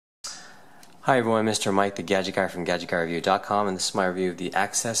Hi everyone, Mr. Mike, the Gadget Guy from GadgetGuyReview.com, and this is my review of the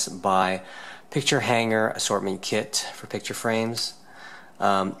Accessbuy Picture Hanger Assortment Kit for picture frames.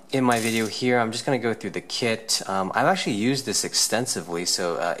 In my video here, I'm just going to go through the kit. I've actually used this extensively,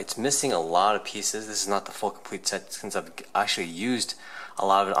 so it's missing a lot of pieces. This is not the full complete set since I've actually used a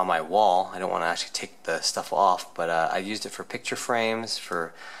lot of it on my wall. I don't want to actually take the stuff off, but I used it for picture frames,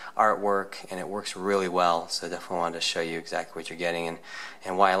 for artwork, and it works really well. So I definitely wanted to show you exactly what you're getting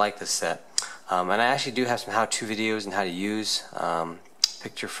and why I like this set. And I actually do have some how-to videos on how to use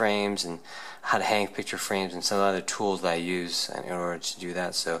picture frames and how to hang picture frames and some other tools that I use in order to do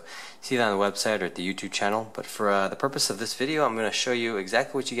that. So see that on the website or at the YouTube channel. But for the purpose of this video, I'm going to show you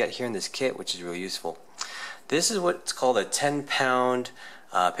exactly what you get here in this kit, which is really useful. This is what's called a 10-pound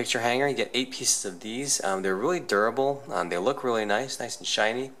picture hanger. You get 8 pieces of these. They're really durable. They look really nice and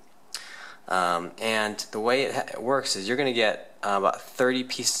shiny. And the way it works is you're going to get about 30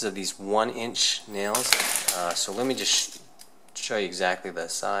 pieces of these 1-inch nails. So let me just show you exactly the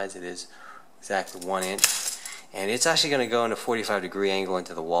size. It is exactly 1 inch, and it's actually going to go in a 45-degree angle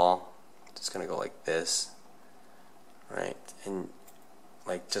into the wall. It's going to go like this, right, and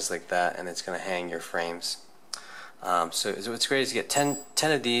just like that, and it's going to hang your frames. So what's great is you get 10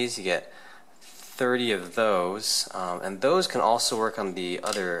 of these, you get 30 of those, and those can also work on the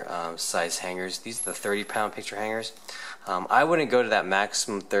other size hangers. These are the 30-pound picture hangers. I wouldn't go to that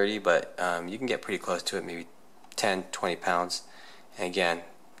maximum 30, but you can get pretty close to it, maybe 10, 20 pounds. And again,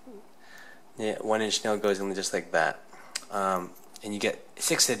 1-inch nail goes in just like that. And you get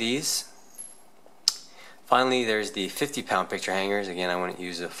 6 of these. Finally, there's the 50-pound picture hangers. Again, I wouldn't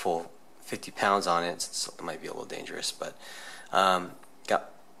use a full 50 pounds on it, so it might be a little dangerous, but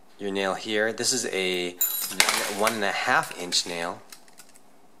got your nail here. This is a 1.5-inch nail.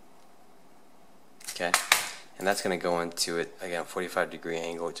 Okay, and that's going to go into it again, 45-degree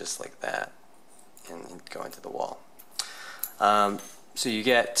angle, just like that, and go into the wall. So you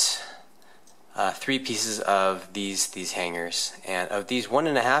get 3 pieces of these hangers, and of these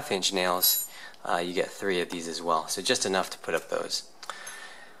 1.5-inch nails, you get 3 of these as well. So just enough to put up those.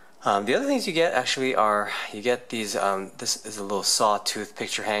 The other things you get actually are, you get these, this is a little sawtooth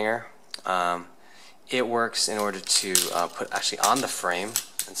picture hanger. It works in order to put actually on the frame,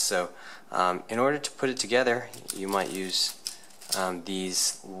 and so in order to put it together, you might use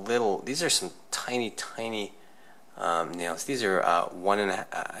these are some tiny nails. These are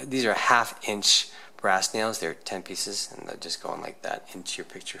these are 1/2-inch brass nails. They're 10 pieces, and they're just going like that into your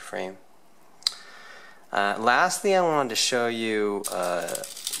picture frame. Lastly, I wanted to show you,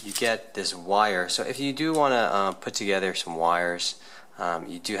 you get this wire. So if you do want to put together some wires,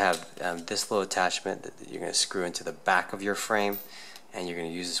 you do have this little attachment that you're going to screw into the back of your frame, and you're going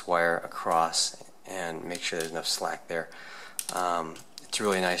to use this wire across and make sure there's enough slack there. It's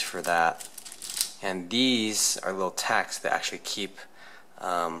really nice for that. And these are little tacks that actually keep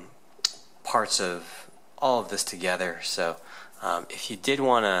parts of all of this together. So if you did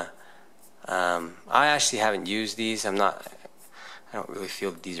want to, I actually haven't used these. I don't really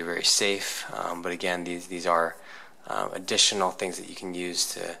feel that these are very safe. But again, these are additional things that you can use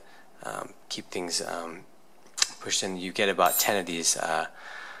to keep things pushed in. You get about 10 of these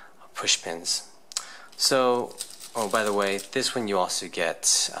push pins. So, oh, by the way, this one you also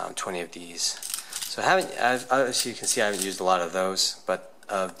get 20 of these. So as you can see, I haven't used a lot of those, but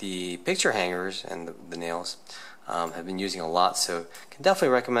of the picture hangers and the nails, have been using a lot. So can definitely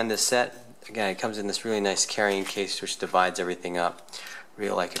recommend this set. Again, it comes in this really nice carrying case which divides everything up.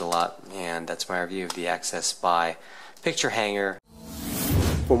 Really like it a lot, and that's my review of the Accessbuy picture hanger.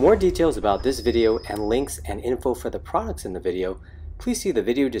 For more details about this video and links and info for the products in the video, please see the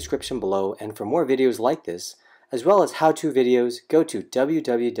video description below, and for more videos like this, as well as how-to videos, go to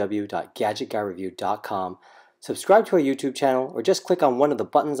www.gadgetguyreview.com, subscribe to our YouTube channel, or just click on one of the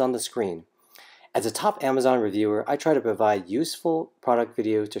buttons on the screen. As a top Amazon reviewer, I try to provide useful product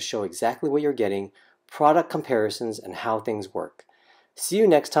videos to show exactly what you're getting, product comparisons, and how things work. See you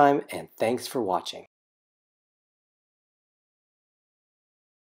next time, and thanks for watching.